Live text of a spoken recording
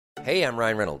Hey, I'm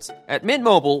Ryan Reynolds. At Mint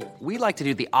Mobile, we like to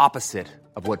do the opposite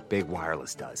of what Big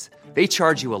Wireless does. They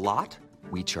charge you a lot,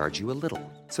 we charge you a little.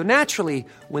 So naturally,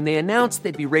 when they announced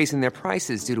they'd be raising their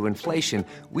prices due to inflation,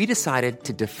 we decided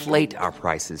to deflate our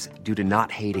prices due to not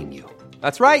hating you.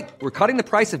 That's right. We're cutting the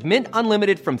price of Mint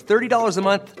Unlimited from $30 a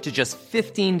month to just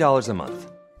 $15 a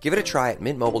month. Give it a try at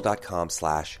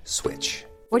mintmobile.com/switch.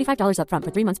 $45 up front for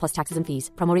 3 months plus taxes and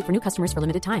fees. Promo rate for new customers for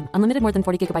limited time. Unlimited more than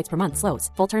 40 gigabytes per month. Slows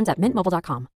full terms at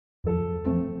mintmobile.com.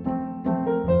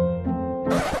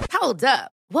 Hold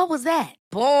up. What was that?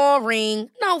 Boring.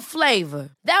 No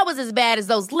flavor. That was as bad as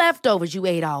those leftovers you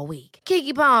ate all week.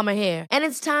 Keke Palmer here, and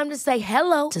it's time to say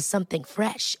hello to something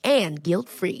fresh and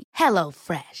guilt-free. Hello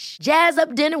Fresh. Jazz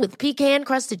up dinner with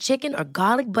pecan-crusted chicken or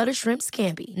garlic butter shrimp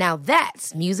scampi. Now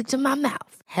that's music to my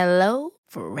mouth. Hello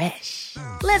Fresh.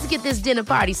 Let's get this dinner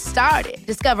party started.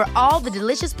 Discover all the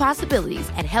delicious possibilities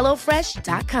at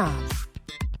hellofresh.com.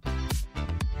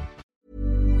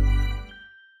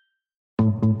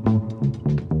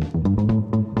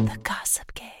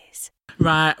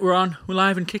 Right, we're on. We're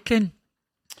live and kicking.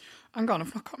 Hang on,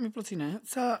 I've not got my bloody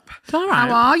notes up. It's all right.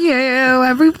 How are you,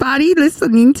 everybody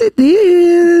listening to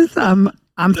this? I'm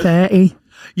 30.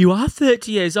 You are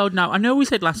 30 years old now. I know we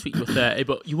said last week you were 30,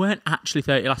 but you weren't actually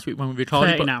 30 last week when we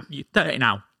recorded. 30 now. You're 30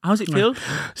 now. How's it feel?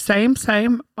 Same.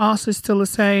 Arse is still the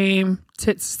same.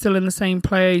 Tits still in the same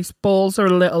place. Balls are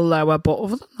a little lower, but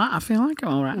other than that, I feel like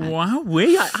I'm all right. Wow,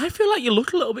 I feel like you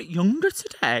look a little bit younger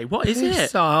today. What is it?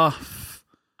 Piss off.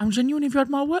 I'm genuine. Have you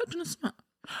had more work done or something?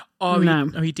 Or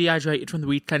are you dehydrated from the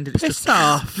weekend? And it's Piss just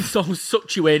off. It's all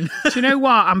sucked you in. Do you know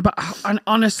what? And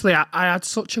honestly, I had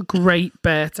such a great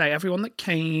birthday. Everyone that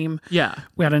came, Yeah.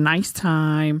 we had a nice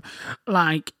time.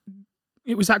 Like,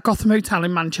 it was at Gotham Hotel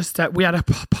in Manchester. We had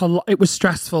it was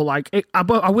stressful. Like,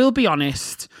 I will be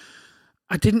honest,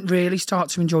 I didn't really start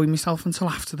to enjoy myself until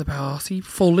after the party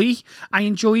fully. I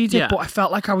enjoyed it, but I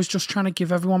felt like I was just trying to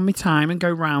give everyone my time and go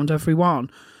round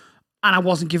everyone. And I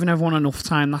wasn't giving everyone enough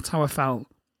time. That's how I felt.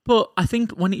 But I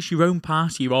think when it's your own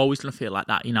party, you're always going to feel like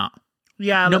that, you're not?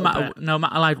 Yeah, no matter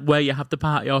like where you have the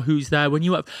party or who's there. When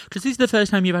you have, because this is the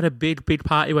first time you've had a big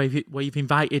party where you've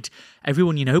invited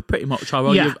everyone you know pretty much,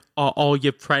 or all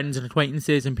your friends and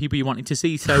acquaintances and people you wanted to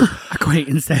see. So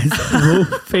acquaintances,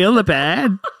 feel the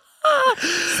bed.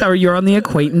 Sorry, you're on the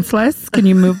acquaintance list. Can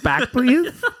you move back,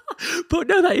 please? But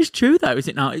no, that is true though, is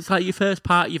it not? It's like your first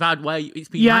party you've had where it's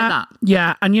been like that.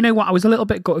 Yeah, and you know what? I was a little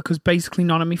bit gutted because basically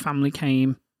none of my family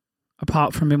came,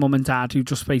 apart from my mum and dad, who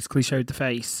just basically showed the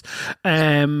face.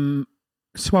 So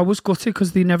I was gutted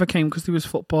because they never came because there was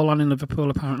football on in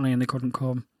Liverpool apparently and they couldn't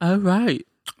come. Oh, right.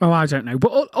 Oh, I don't know.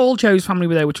 But all Joe's family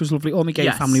were there, which was lovely. All my gay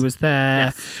family was there.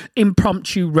 Yes.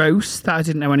 Impromptu roast that I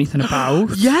didn't know anything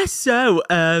about. Yes, so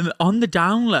on the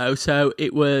down low, so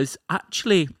it was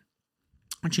actually...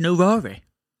 And you know Rory?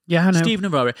 Yeah, I know. Stephen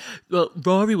and Rory. Well,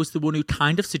 Rory was the one who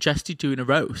kind of suggested doing a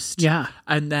roast. Yeah.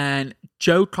 And then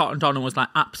Joe cottoned on and was like,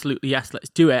 absolutely, yes, let's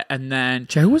do it. And then...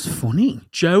 Joe was funny.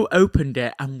 Joe opened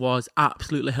it and was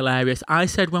absolutely hilarious. I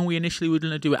said when we initially were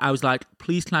going to do it, I was like,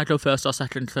 please can I go first or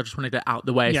second? Because I just wanted it out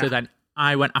the way. Yeah. So then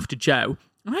I went after Joe.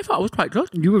 And I thought I was quite good.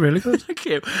 You were really good. Thank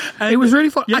you. It was really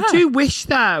fun. Yeah. I do wish,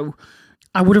 though,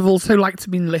 I would have also liked to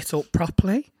have been lit up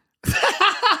properly.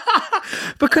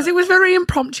 Because it was very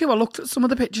impromptu. I looked at some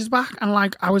of the pictures back and I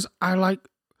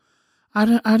had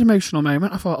an emotional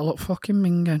moment. I thought I looked fucking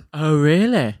minging. Oh,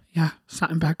 really? Yeah. Sat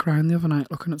in bed crying the other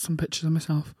night looking at some pictures of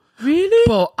myself. Really?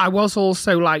 But I was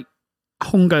also like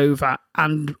hungover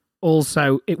and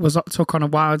also it was took on a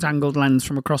wide angled lens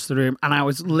from across the room and I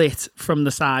was lit from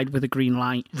the side with a green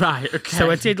light. Right, okay.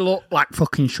 So I did look like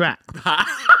fucking Shrek.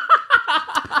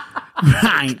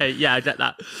 Right. Okay, yeah, I get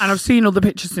that. And I've seen other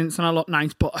pictures since and I look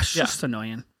nice, but it's just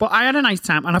annoying. But I had a nice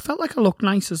time and I felt like I looked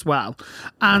nice as well.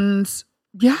 And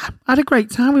yeah, I had a great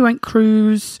time. We went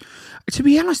cruise. To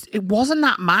be honest, it wasn't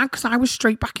that mad because I was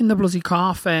straight back in the bloody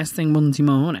car first thing Monday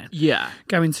morning. Yeah.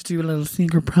 Going to do a little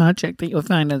secret project that you'll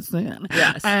find out soon.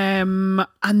 Yes. And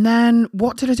then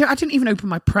what did I do? I didn't even open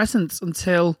my presents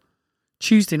until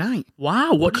Tuesday night.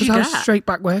 Wow, what did you get? Because I was straight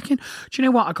back working. Do you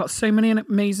know what? I got so many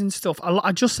amazing stuff.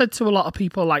 I just said to a lot of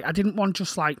people, like, I didn't want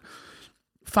just like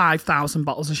 5,000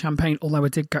 bottles of champagne, although I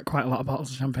did get quite a lot of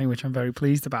bottles of champagne, which I'm very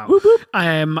pleased about. Whoop, whoop.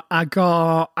 I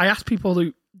asked people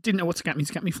who didn't know what to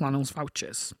get me flannels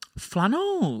vouchers.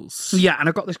 Flannels? Yeah, and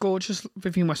I've got this gorgeous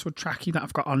Vivienne Westwood trackie that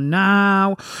I've got on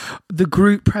now. The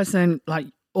group present, like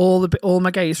all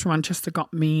my gays from Manchester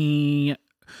got me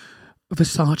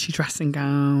Versace dressing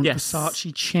gown,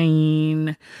 Versace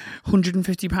chain,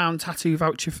 £150 tattoo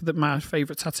voucher for my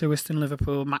favourite tattooist in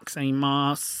Liverpool, Maxine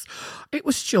Mars. It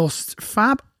was just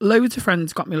fab. loads of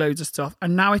friends got me loads of stuff,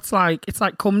 and now it's like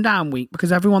come down week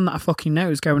because everyone that I fucking know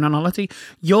is going on holiday.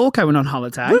 You're going on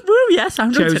holiday. Woo, woo, yes,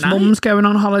 I'm going Joe's tonight. mum's going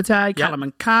on holiday. Yep. Callum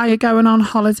and Kai are going on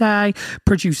holiday.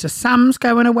 Producer Sam's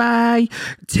going away.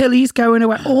 Tilly's going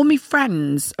away. All my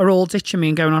friends are all ditching me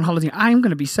and going on holiday. I'm going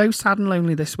to be so sad and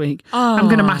lonely this week. I'm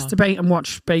going to masturbate and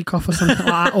watch Bake Off or something like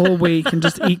that all week and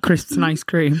just eat crisps and ice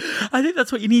cream. I think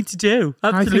that's what you need to do.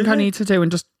 Absolutely. I think I need to do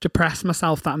and just depress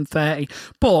myself that I'm 30.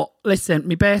 But listen,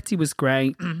 my birthday was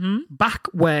great. Back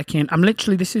working.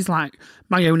 this is like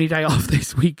my only day off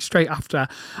this week straight after.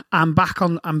 I'm back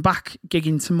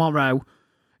gigging tomorrow.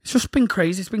 It's just been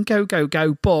crazy. It's been go, go,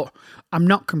 go. But I'm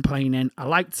not complaining. I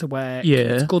like to work. Yeah.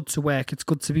 It's good to work. It's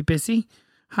good to be busy.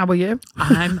 How are you?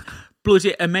 I'm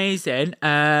bloody amazing.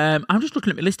 I'm just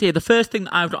looking at my list here. The first thing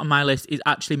that I've got on my list is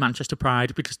actually Manchester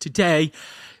Pride, because today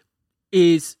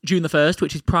is June the 1st,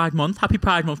 which is Pride Month. Happy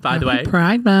Pride Month, by the way.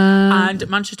 Pride Month. And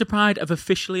Manchester Pride have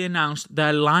officially announced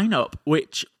their lineup,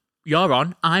 which you're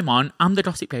on, I'm on, and the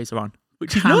Gossip Days are on,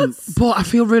 which is nuts. But I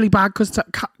feel really bad because,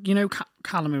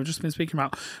 Callum, we've just been speaking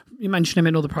about, you mentioned him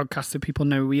in other podcasts so people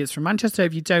know who he is from Manchester.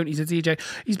 If you don't, he's a DJ.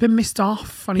 He's been missed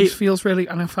off and I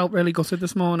felt really gutted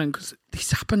this morning because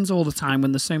this happens all the time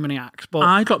when there's so many acts. But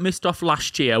I got missed off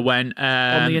last year when...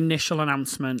 on the initial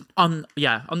announcement. On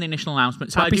the initial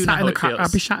announcement. So I'd be do sat know in the how it feels.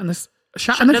 I'd be sat in the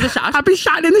I'd be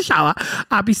sat in the shower.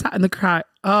 I'd be sat in the cry.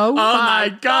 Oh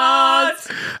my God.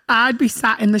 I'd be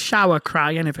sat in the shower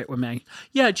crying if it were me.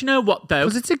 Yeah, do you know what though?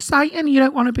 Because it's exciting. You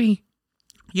don't want to be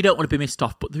missed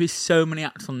off, but there is so many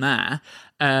acts on there.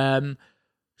 And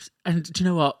do you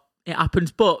know what? It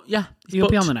happens. But yeah, you'll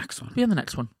be on the next one. Be on the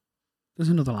next one. There's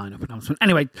another lineup announcement.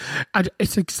 Anyway,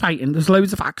 it's exciting. There's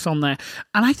loads of acts on there.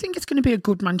 And I think it's going to be a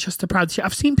good Manchester Pride shit.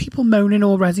 I've seen people moaning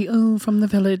already, from the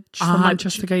village, from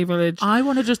Manchester Gay Village. I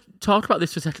want to just talk about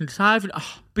this for a second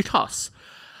because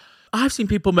I've seen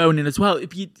people moaning as well.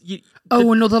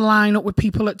 Another lineup with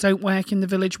people that don't work in the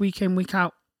village week in, week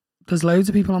out. There's loads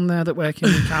of people on there that work in,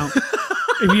 week out.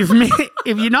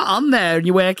 If you're not on there and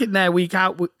you're working there week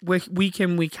out, week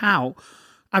in, week out,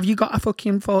 have you got a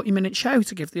fucking 40-minute show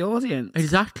to give the audience?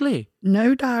 Exactly.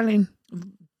 No, darling.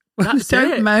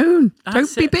 Don't moan.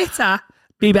 Don't be bitter.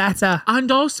 Be better.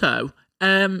 And also,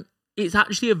 it's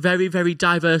actually a very, very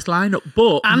diverse lineup.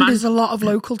 But there's a lot of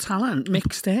local talent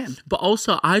mixed in. But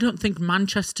also, I don't think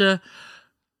Manchester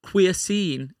queer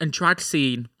scene and drag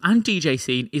scene and DJ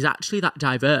scene is actually that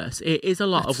diverse. It is a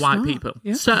lot of white people.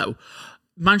 Yeah. So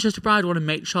Manchester Pride want to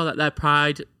make sure that their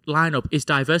Pride lineup is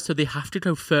diverse, so they have to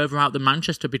go further out than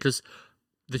Manchester because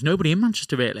there's nobody in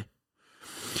Manchester really,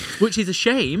 which is a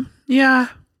shame. Yeah,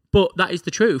 but that is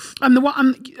the truth. And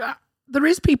there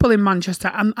is people in Manchester,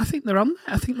 and I think they're on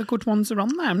there. I think the good ones are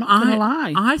on there. I'm not going to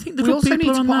lie. I think the we good also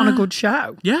people need to put on a good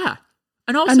show. Yeah,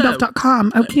 and also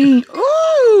Endoff.com. Okay.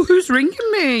 Oh, who's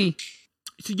ringing me?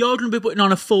 So you're going to be putting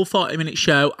on a full 40-minute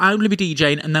show. I'm going to be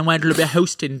DJing, and then we're going to be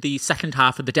hosting the second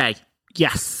half of the day.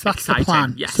 Yes, that's Exciting. the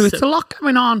plan. Yes. So it's a lot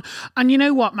going on. And you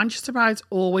know what? Manchester Pride's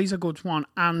always a good one.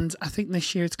 And I think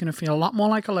this year it's going to feel a lot more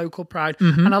like a local Pride.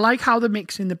 Mm-hmm. And I like how they're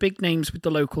mixing the big names with the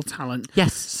local talent.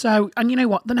 Yes. So, and you know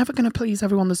what? They're never going to please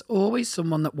everyone. There's always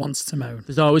someone that wants to moan.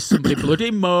 There's always somebody bloody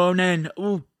moaning.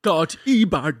 Oh, God,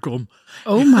 e-bag gum.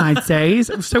 Oh, my days.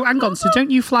 So hang on. So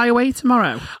don't you fly away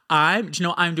tomorrow? Do you know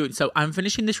what I'm doing? So I'm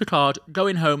finishing this record,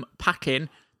 going home, packing,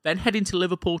 then heading to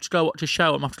Liverpool to go watch a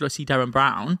show. I'm off to go see Darren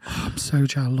Brown. Oh, I'm so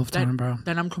jealous. I love Darren Brown.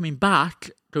 Then I'm coming back,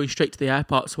 going straight to the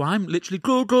airport. So I'm literally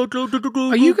go.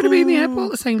 Are you going to be in the airport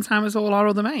at the same time as all our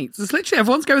other mates? It's literally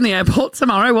everyone's going to the airport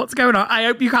tomorrow. What's going on? I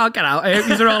hope you can't get out. I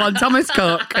hope you're all on Thomas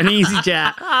Cook and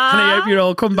EasyJet. And I hope you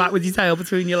all come back with your tail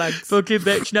between your legs. Fucking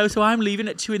bitch. No, so I'm leaving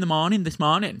at 2 a.m. this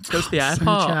morning to go to the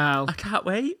airport. So chill. I can't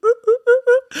wait.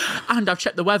 And I've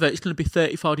checked the weather. It's going to be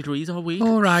 34 degrees all week.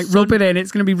 All right, rub it in.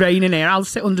 It's going to be raining here. I'll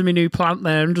sit under my new plant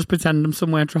there and just pretend I'm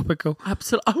somewhere tropical.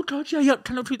 Absolutely. Oh, God, yeah.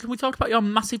 Can we talk about your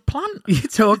massive plant? You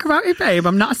talk about it, babe.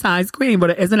 I'm not a size queen, but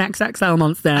it is an XXL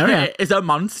monster. Yeah? It is a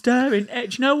monster. Do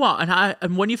you know what?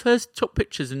 And when you first took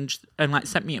pictures and like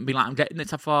sent me and be like, I'm getting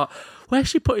this, I thought, where's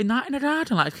she putting that in her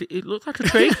garden? Like, it looks like a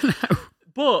tree.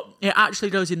 But it actually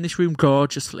goes in this room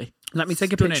gorgeously. Let me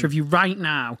take a picture of you right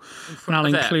now, and I'll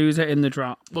include it in the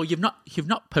drop. Well, you've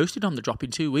not posted on the drop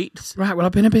in 2 weeks. Right, well,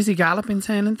 I've been a busy gal. I've been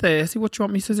turning 30. What do you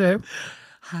want me to do?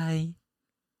 Hi.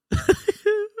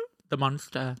 The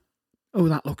monster. Oh,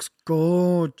 that looks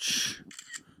gorge.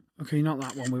 Okay, not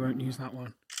that one. We won't use that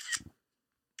one.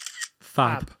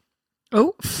 Fab.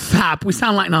 Oh, fab. We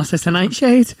sound like Narcissa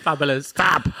Nightshade. Fabulous.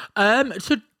 Fab.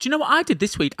 So, do you know what I did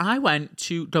this week? I went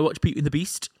to go watch Beauty and the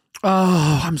Beast.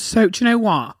 Oh, do you know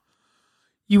what?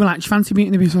 You were like, do you fancy Beauty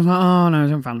and the Beast? I was like, oh, no, I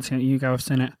don't fancy it. You go, I've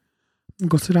seen it. I'm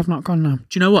gutted I've not gone now. Do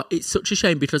you know what? It's such a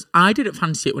shame because I didn't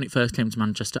fancy it when it first came to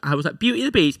Manchester. I was like, Beauty and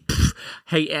the Beast,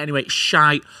 hate it anyway,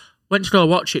 shite. Went to go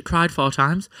watch it, cried 4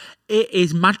 times. It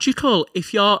is magical.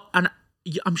 If you're, and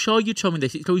I'm sure you told me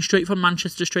this, it's going straight from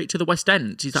Manchester straight to the West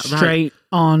End. Is that right? Straight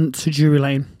on to Drury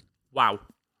Lane. Wow.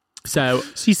 So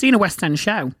you've seen a West End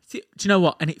show? Do you know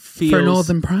what? And it feels... For a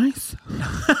northern price.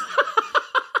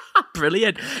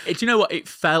 Brilliant. Do you know what? It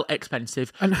felt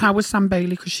expensive. And how was Sam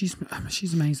Bailey? Because she's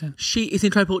amazing. She is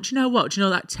incredible. Do you know what? Do you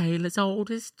know that Tale as Old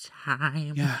as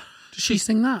Time? Yeah. Did she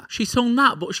sing that? She sung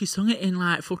that, but she sung it in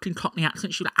like fucking Cockney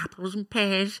accent. She was like, apples and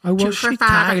pears. Oh, was she?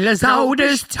 Tale as Old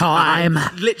as Time.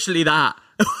 Literally that.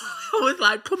 I was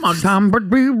like, come on. Somebody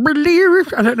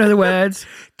believe. I don't know the words.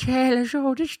 Tale as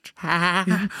Old as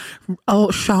Time.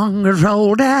 Oh, song as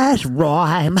old as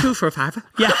rhyme. 2 for a £5.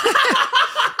 Yeah.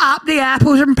 Up the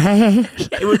apples and pears.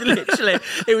 It was literally,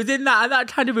 it was in that, and that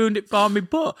kind of ruined it for me.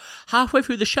 But halfway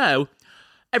through the show,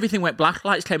 everything went black,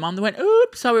 lights came on, they went,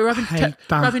 oops, sorry, we're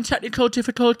having technical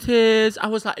difficulties. I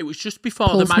was like, it was just before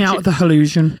Pulls the magic. me out of the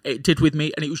illusion. It did with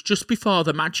me, and it was just before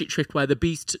the magic trick where the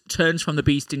beast turns from the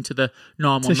beast into the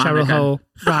normal man Cheryl again. Hole.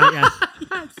 Right, yeah.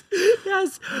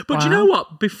 yes. But do you know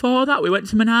what? Before that, we went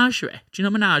to Menagerie. Do you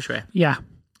know Menagerie? Yeah.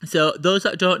 So those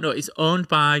that don't know, it's owned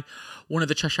by one of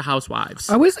the Cheshire Housewives.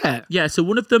 Oh, is it? Yeah, so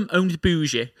one of them owns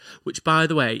Bougie, which, by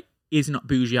the way, is not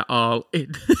bougie at all.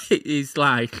 It is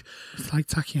like... It's like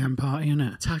Tacky Hen Party, isn't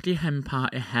it? Tacky Hen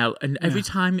Party hell. And every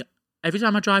time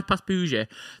I drive past Bougie,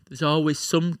 there's always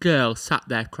some girl sat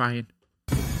there crying.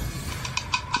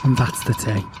 And that's the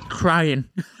tea. Crying.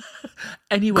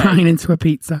 Anyway. Crying into a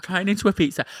pizza.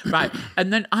 Right.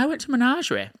 And then I went to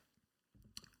Menagerie.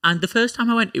 And the first time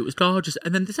I went, it was gorgeous.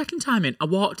 And then the second time in, I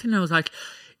walked in and I was like,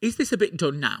 is this a bit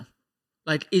done now?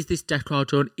 Like, is this decor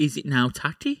done? Is it now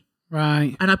tacky?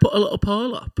 Right. And I put a little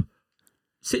poll up.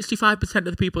 65% of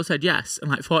the people said yes,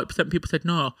 and like 40% of people said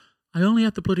no. I only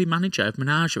had the bloody manager of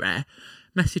Menagerie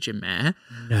messaging me.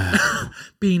 No.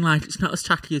 Being like, it's not as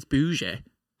tacky as Bougie.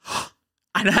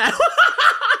 I know.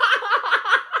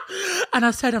 And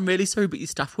I said, I'm really sorry, but your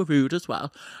staff were rude as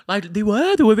well. Like, they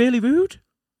were really rude.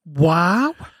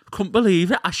 Wow. Couldn't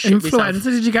believe it. I shit Influenza, myself.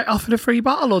 did you get offered a free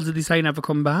bottle or did they say never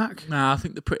come back? No, I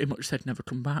think they pretty much said never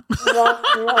come back.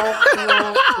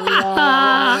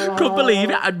 Couldn't believe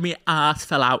it. And my arse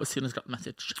fell out as soon as I got the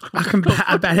message.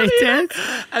 I bet it did.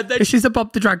 And then, this is a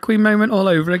Bob the Drag Queen moment all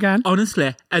over again.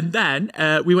 Honestly. And then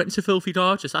we went to Filthy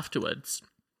Gorgeous afterwards.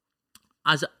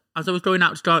 As I was going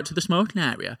out to the smoking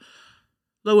area,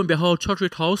 lo and behold,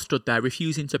 Chodrid Hall stood there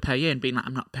refusing to pay in, being like,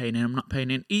 I'm not paying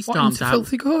in. He storms out.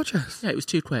 Filthy Gorgeous? Yeah, it was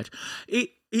 £2.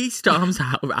 He storms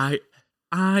out, right?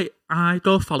 I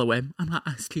go follow him. I'm like,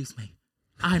 excuse me.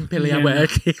 I'm Billy, I work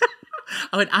here.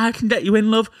 I went, I can get you in,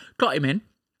 love. Got him in.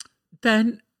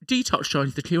 Then Detox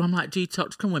joins the queue. I'm like,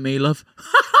 Detox, come with me, love.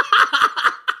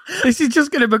 This is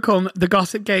just going to become the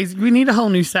Gossip Gaze. We need a whole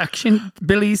new section.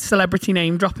 Billy's celebrity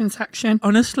name dropping section.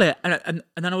 Honestly. And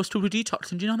then I was still with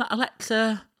Detox. And do you know that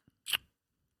Alexa...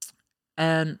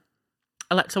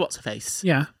 Alexa what's her face?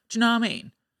 Yeah. Do you know what I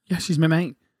mean? Yeah, she's my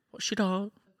mate. What's she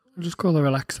called? I'll just call her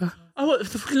Alexa. Oh, what, the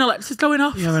fucking Alexa's going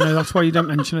off? Yeah, I know. That's why you don't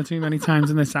mention her too many times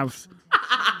in this house.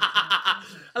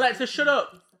 Alexa, shut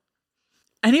up.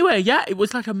 Anyway, yeah, it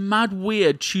was like a mad,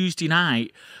 weird Tuesday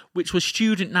night, which was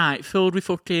student night, filled with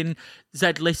fucking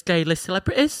Z-list, A-list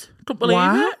celebrities. Couldn't believe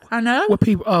it. I know. Were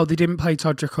people? Oh, they didn't play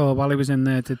Todrick Hall while he was in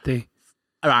there, did they?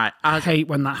 All right. I hate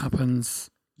when that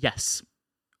happens. Yes.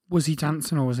 Was he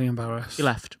dancing or was he embarrassed? He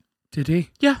left. Did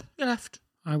he? Yeah, he left.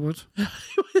 I would.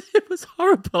 It was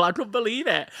horrible. I couldn't believe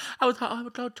it. I was like, oh my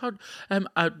God, Todd.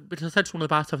 But I said to one of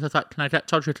the bartenders, I was like, can I get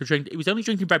Todrick to drink? He was only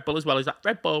drinking Red Bull as well. He's like,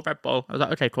 Red Bull. I was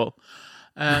like, okay, cool.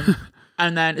 And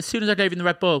then as soon as I gave him the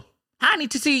Red Bull, I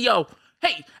need to see you.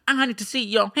 Hey, I need to see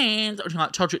your hands. Or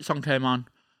like Todrick's song came on.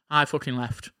 I fucking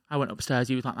left. I went upstairs.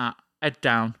 He was like that, head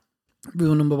down.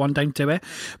 Rule number 1, don't do it.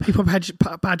 People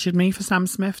badgered me for Sam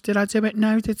Smith. Did I do it?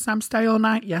 No. Did Sam stay all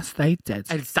night? Yes, they did.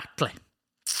 Exactly.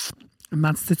 And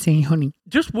that's the tea, honey.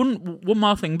 Just one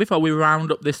more thing before we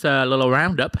round up this little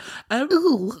roundup.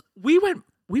 We went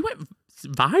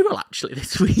viral actually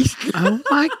this week. Oh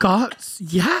my God!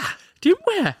 Yeah, didn't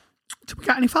we? Did we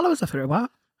get any followers after it?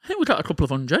 What? I think we got a couple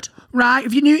of hundred. Right.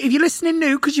 If you're listening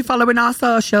new because you're following our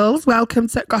socials, welcome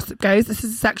to Gossip Goes. This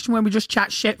is a section where we just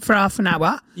chat shit for half an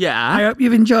hour. Yeah. I hope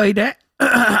you've enjoyed it.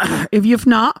 If you've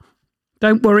not,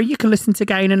 don't worry. You can listen to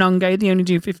Gay and Non-Gay. They only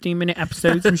do 15-minute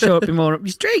episodes. I'm sure it'll be more up your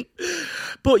street.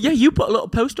 But yeah, you put a little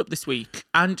post up this week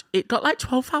and it got like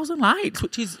 12,000 likes,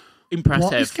 which is impressive.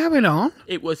 What is going on?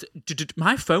 It was...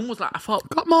 My phone was like... I thought...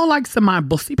 Got more likes than my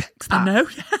bussy pics. I know.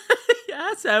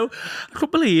 Yeah, so I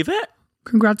couldn't believe it.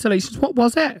 Congratulations. What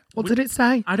was it? What did it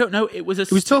say? I don't know. It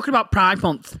was talking about Pride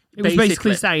Month. It was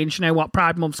basically Basically. saying, you know what,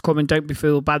 Pride Month's coming, don't be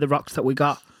fooled by the rocks that we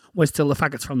got. We're still the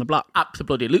faggots from the block.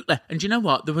 Absolutely. And do you know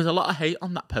what? There was a lot of hate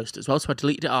on that post as well, so I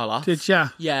deleted it all off. Did ya?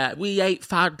 Yeah, we ate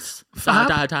fads. Fab.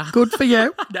 Da, da, da. Good for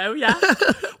you. No, yeah.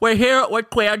 We're here, we're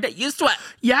queer, get used to it.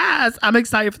 Yes, I'm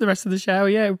excited for the rest of the show. Are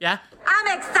you? Yeah.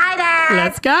 I'm excited.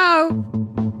 Let's go.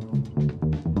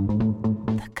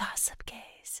 The Gossip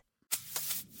Gaze.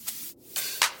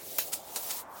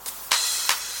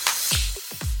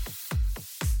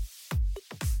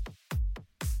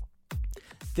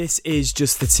 This is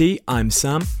Just the Tea. I'm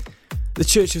Sam. The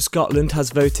Church of Scotland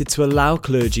has voted to allow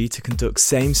clergy to conduct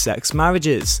same-sex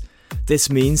marriages. This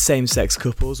means same-sex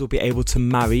couples will be able to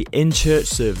marry in church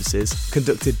services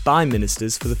conducted by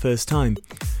ministers for the first time.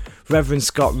 Reverend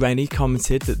Scott Rennie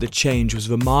commented that the change was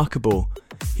remarkable.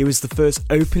 He was the first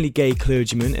openly gay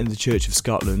clergyman in the Church of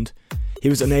Scotland. He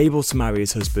was unable to marry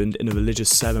his husband in a religious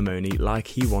ceremony like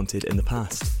he wanted in the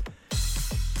past.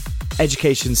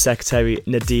 Education Secretary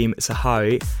Nadeem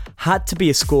Sahari had to be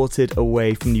escorted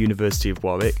away from the University of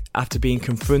Warwick after being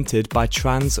confronted by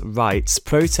trans rights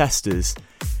protesters.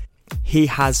 He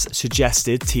has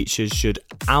suggested teachers should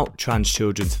out trans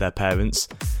children to their parents,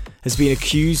 has been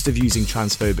accused of using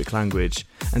transphobic language,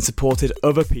 and supported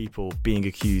other people being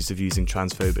accused of using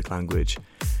transphobic language.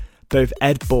 Both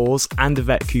Ed Balls and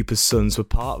Yvette Cooper's sons were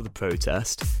part of the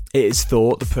protest. It is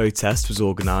thought the protest was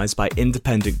organised by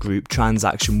independent group Trans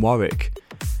Action Warwick.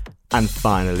 And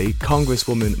finally,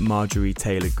 Congresswoman Marjorie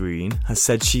Taylor Greene has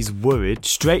said she's worried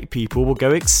straight people will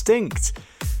go extinct.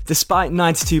 Despite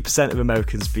 92% of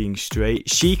Americans being straight,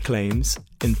 she claims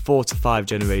in 4 to 5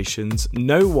 generations,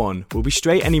 no one will be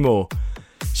straight anymore.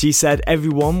 She said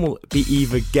everyone will be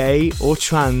either gay or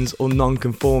trans or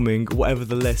non-conforming, whatever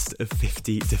the list of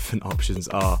 50 different options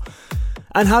are.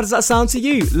 And how does that sound to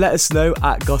you? Let us know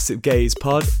at Gossip Gaze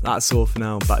Pod. That's all for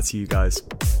now. Back to you guys.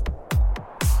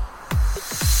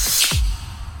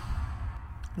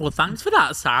 Well, thanks for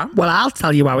that, Sam. Well, I'll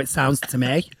tell you how it sounds to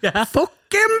me. Yeah.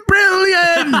 Fucking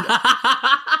brilliant!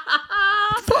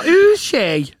 Who's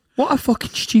she? What a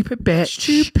fucking stupid bitch.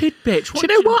 Stupid bitch. Do you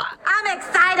know what? I'm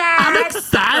excited. I'm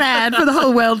excited for the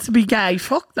whole world to be gay.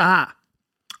 Fuck that.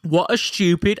 What a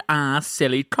stupid ass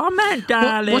silly comment,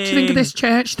 darling. What do you think of this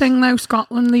church thing, though?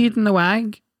 Scotland leading the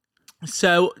way.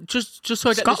 So, just so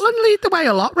I get Scotland lead the way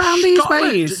a lot round these Scotland,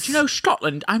 ways. do you know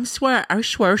Scotland? I swear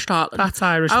Scotland. That's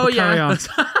Irish. Oh, but carry yeah.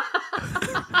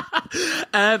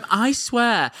 on. I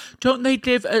swear, don't they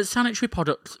give sanitary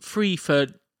products free for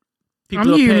people And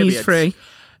who are uni's periods? free.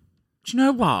 Do you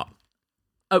know what?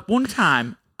 At one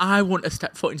time, I wouldn't have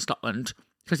stepped foot in Scotland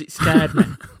because it scared me.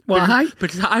 Why?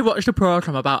 Because I watched a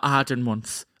programme about Arden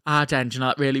once. Arden, you know,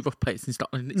 that really rough place in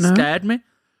Scotland. It No. scared me.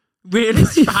 Really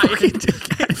frightened.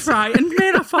 It frightened me,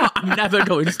 and I thought, I'm never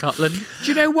going to Scotland. Do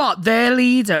you know what? Their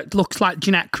leader looks like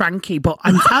Jeanette Cranky, but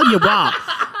I'm telling you what,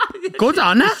 good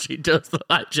on her. She does look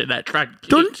like Jeanette Cranky.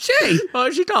 Doesn't she?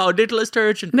 What's she called? Nicola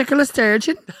Sturgeon. Nicola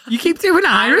Sturgeon. You keep doing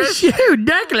Irish, you.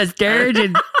 Nicola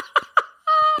Sturgeon.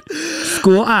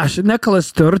 Scottish. Nicola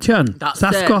Sturgeon. That's Is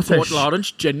that it. Scottish? Fort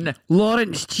Lawrence Gin.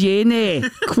 Lawrence Cheney,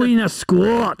 Queen of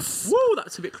Scots. Woo,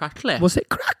 that's a bit crackly. Was it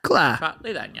Crackler?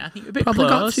 Crackly then, yeah. I think you're a bit Probably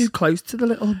close. got too close to the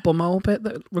little bumhole bit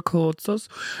that records us.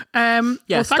 Well,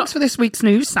 Yeah, thanks for this week's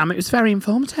news, Sam. It was very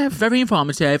informative. Very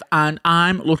informative, and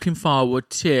I'm looking forward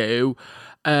to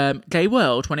Gay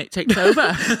World when it takes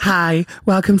over. Hi,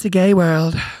 welcome to Gay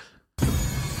World,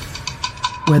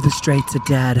 where the straights are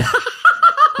dead.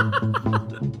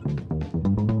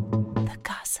 The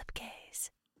Gossip Gaze.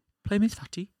 Play Miss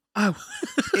Fatty. Oh,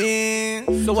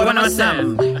 So what am I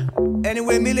saying?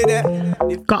 Anyway, Millie there.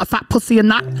 got a fat pussy in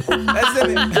that. That's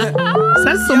it.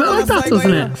 Says something like that,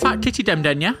 doesn't it? Fat Kitty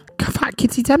Demden, yeah? Fat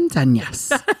kitty Demden,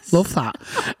 yes. Love that.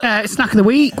 Snack of the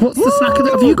week. What's the snack of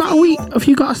the... Have you got a week? Have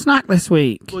you got a snack this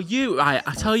week? Well, I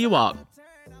tell you what,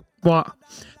 What?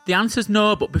 the answer's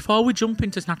no, but before we jump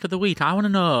into Snack of the Week, I want to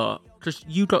know, because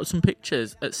you got some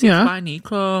pictures at 6 Yeah. by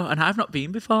Nico, and I've not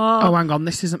been before. Oh, hang on.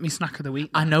 This isn't my snack of the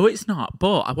week. I know it's not,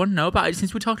 but I want to know about it.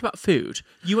 Since we talked about food,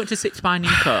 you went to 6 by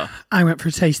Nico. I went for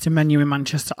a tasting menu in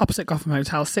Manchester, opposite Gotham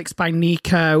Hotel, 6 by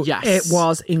Nico. Yes. It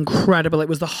was incredible. It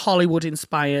was the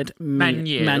Hollywood-inspired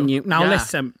menu. Now, Yeah.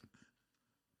 listen.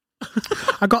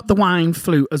 I got the wine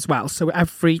flute as well, so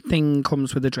everything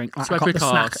comes with a drink. Like, So I got every the course,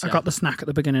 snack. yeah. I got the snack at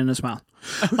the beginning as well.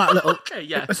 Like little, Okay,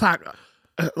 yeah. It's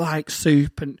like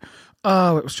soup, and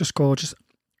it was just gorgeous.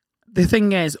 The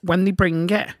thing is, when they bring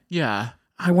it, Yeah.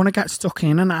 I want to get stuck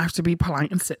in and I have to be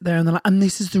polite and sit there and they're like, and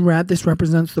this is the red, this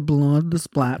represents the blood, the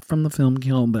splat from the film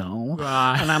Kill Bill.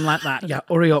 Right. And I'm like that, yeah,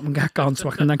 hurry up and get gone so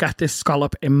I can get this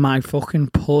scallop in my fucking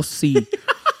pussy.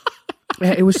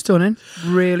 Yeah, it was stunning.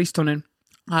 Really stunning.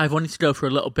 I've wanted to go for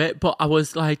a little bit, but I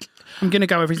was like... I'm going to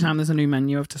go every time there's a new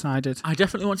menu, I've decided. I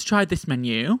definitely want to try this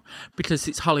menu because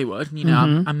it's Hollywood. And, you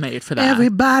know, I'm made for that.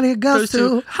 Everybody goes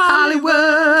to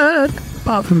Hollywood.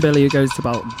 Apart from Billy who goes to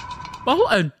Bolton.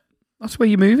 Bolton? That's where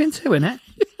you're moving to, isn't it?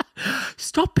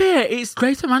 Stop it. It's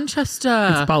Greater Manchester.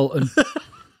 It's Bolton.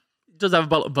 It does have a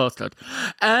Bolton postcode.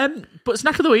 But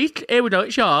snack of the week, here we go,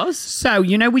 it's yours. So,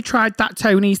 you know we tried that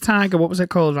Tony's Tiger, what was it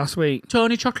called last week?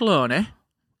 Tony Chocolonely.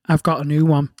 I've got a new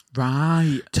one.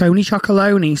 Right. Tony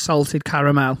Chocolonely salted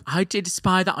caramel. I did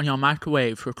spy that on your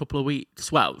microwave for a couple of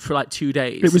weeks. Well, for like 2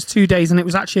 days. It was 2 days and it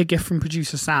was actually a gift from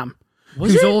producer Sam.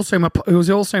 Was who's it?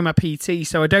 also my PT,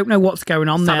 so I don't know what's going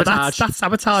on there. That's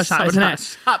sabotage, that, isn't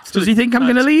it? Absolutely. Does he think I'm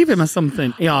going to leave him or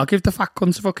something? Yeah, I'll give the fat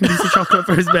cunt a fucking piece of chocolate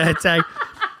for his birthday.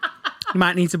 You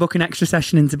might need to book an extra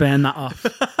session in to burn that off.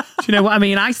 Do you know what I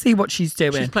mean? I see what she's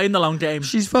doing. She's playing the long game.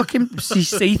 She's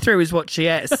see-through is what she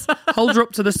is. Hold her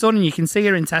up to the sun and you can see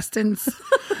her intestines.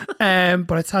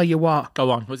 But I tell you what.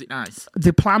 Go on, was it nice?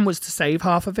 The plan was to save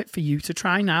half of it for you to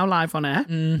try now live on air.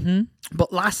 Mm-hmm.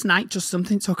 But last night just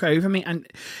something took over me and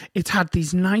it had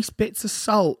these nice bits of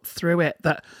salt through it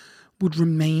that would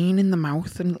remain in the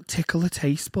mouth and tickle the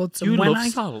taste buds. You and when love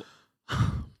salt.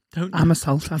 Don't you? I'm a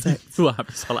salt addict. You are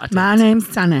a salt addict. My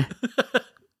name's Danny.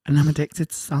 And I'm addicted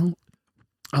to salt.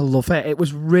 I love it. It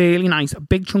was really nice.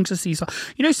 Big chunks of sea salt.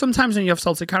 You know, sometimes when you have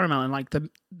salted caramel and like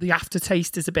the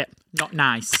aftertaste is a bit... Not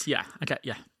nice. Yeah, I get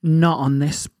you. Not on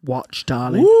this watch,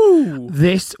 darling. Ooh.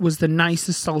 This was the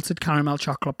nicest salted caramel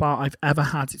chocolate bar I've ever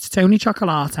had. It's Tony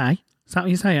Chocolate. Is that what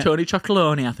you say it? Tony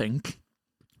Chocolonely, I think.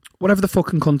 Whatever the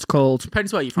fucking cunt's called.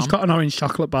 Depends where you're from. He's got an orange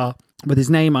chocolate bar with his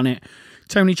name on it.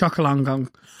 Tony Chocolonglong.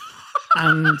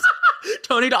 And...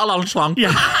 Tony Withalongschlong.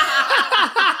 Yeah.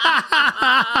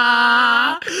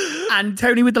 And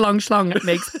Tony with the long schlong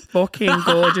makes fucking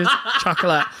gorgeous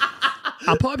chocolate.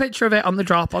 I'll put a picture of it on the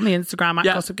drop on the Instagram at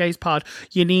Gossip Gaze Pod.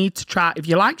 You need to try. If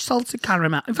you like salted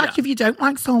caramel, in fact, if you don't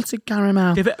like salted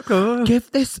caramel, give it a go. Give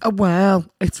this a whirl.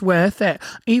 It's worth it.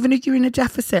 Even if you're in a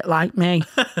deficit like me,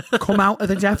 come out of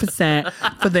the deficit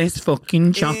for this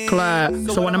fucking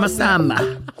chocolate. So what am I saying?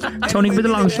 Tony with the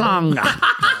long schlong.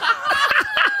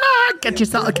 Get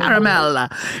yourself a caramel. I'm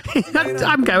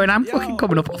fucking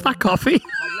coming up off that coffee.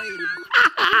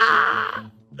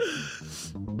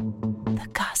 The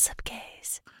Gossip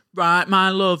Gaze. Right, my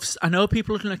loves. I know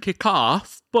people are going to kick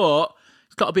off, but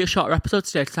it's got to be a shorter episode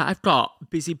today because I've got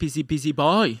busy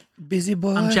boy. Busy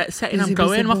boy. I'm jet setting. Busy, I'm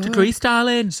going. busy I'm off to boy. Greece,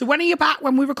 darling. So when are you back?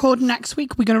 When we record next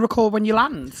week? We're going to record when you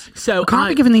land. So we can't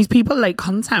be giving these people late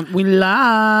content. We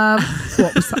love.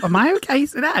 What was that? Am I okay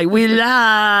today? We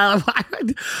love.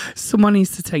 Someone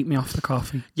needs to take me off the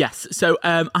coffee. Yes. So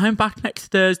I'm back next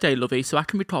Thursday, lovey. So I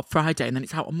can record Friday and then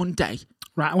it's out on Monday.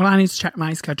 Right, well, I need to check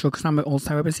my schedule because I'm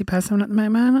also a busy person at the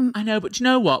moment. I know, but do you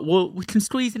know what? We can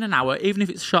squeeze in an hour, even if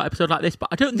it's a short episode like this, but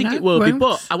I don't think it will be.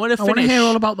 But I want to finish. I want to hear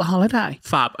all about the holiday.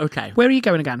 Fab, okay. Where are you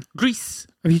going again? Greece.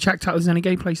 Have you checked out if there's any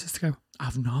gay places to go?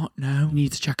 I've not, no. You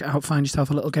need to check it out. Find yourself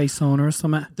a little gay sauna or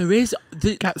something. There is.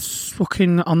 Get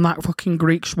fucking on that fucking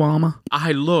Greek shawarma.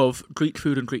 I love Greek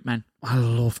food and Greek men. I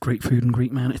love Greek food and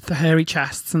Greek men. It's the hairy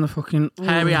chests and the fucking...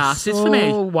 hairy asses for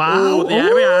me. Oh, wow. Oh, the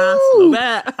hairy ass. Love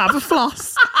it. Have a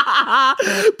floss.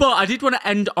 But I did want to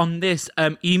end on this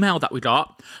email that we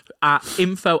got at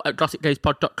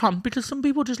info@gossipgazepod.com because some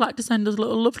people just like to send us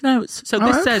little love notes. So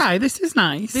this says... this is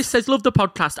nice. This says, love the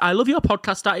podcast. I love your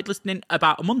podcast. Started listening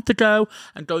about a month ago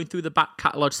and going through the back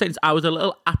catalogue since. I was a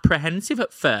little apprehensive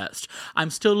at first. I'm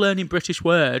still learning British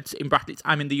words. In brackets,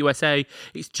 I'm in the USA.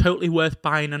 It's totally worth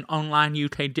buying an online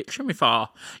UK dictionary for.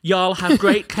 Y'all have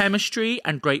great chemistry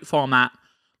and great format.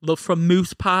 Love from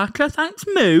Moose Parker. Thanks,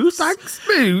 Moose. Thanks,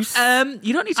 Moose.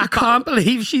 You don't need to... I can't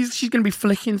believe she's going to be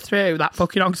flicking through that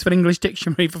fucking Oxford English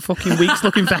Dictionary for fucking weeks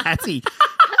looking for Hetty.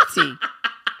 Hetty.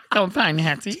 Don't find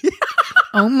Hetty.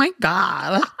 Oh my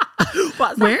God.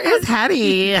 Where is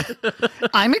Hetty?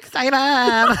 I'm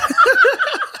excited.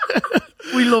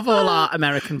 We love all our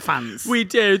American fans. We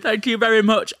do. Thank you very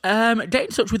much. Get in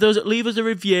touch with us. Leave us a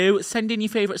review. Send in your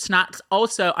favourite snacks.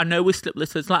 Also, I know we're slip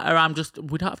listeners. Like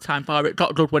we don't have time for it.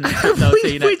 Got a good one.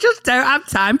 We just don't have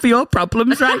time for your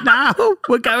problems right now.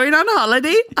 We're going on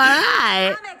holiday. All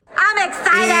right. I'm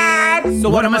excited. So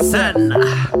what am I saying?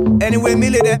 Anyway,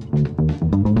 Millie there.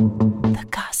 The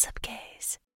Gossip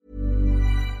Gaze.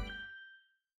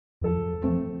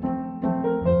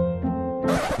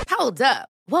 Hold up.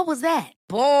 What was that?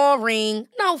 Boring.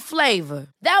 No flavor.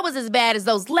 That was as bad as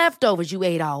those leftovers you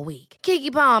ate all week. Keke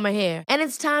Palmer here, and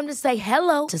it's time to say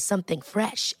hello to something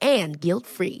fresh and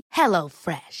guilt-free. Hello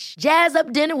Fresh. Jazz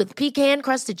up dinner with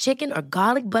pecan-crusted chicken or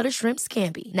garlic butter shrimp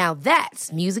scampi. Now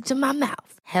that's music to my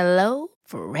mouth. Hello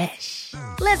Fresh.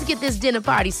 Let's get this dinner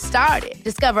party started.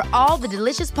 Discover all the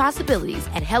delicious possibilities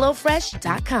at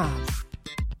hellofresh.com.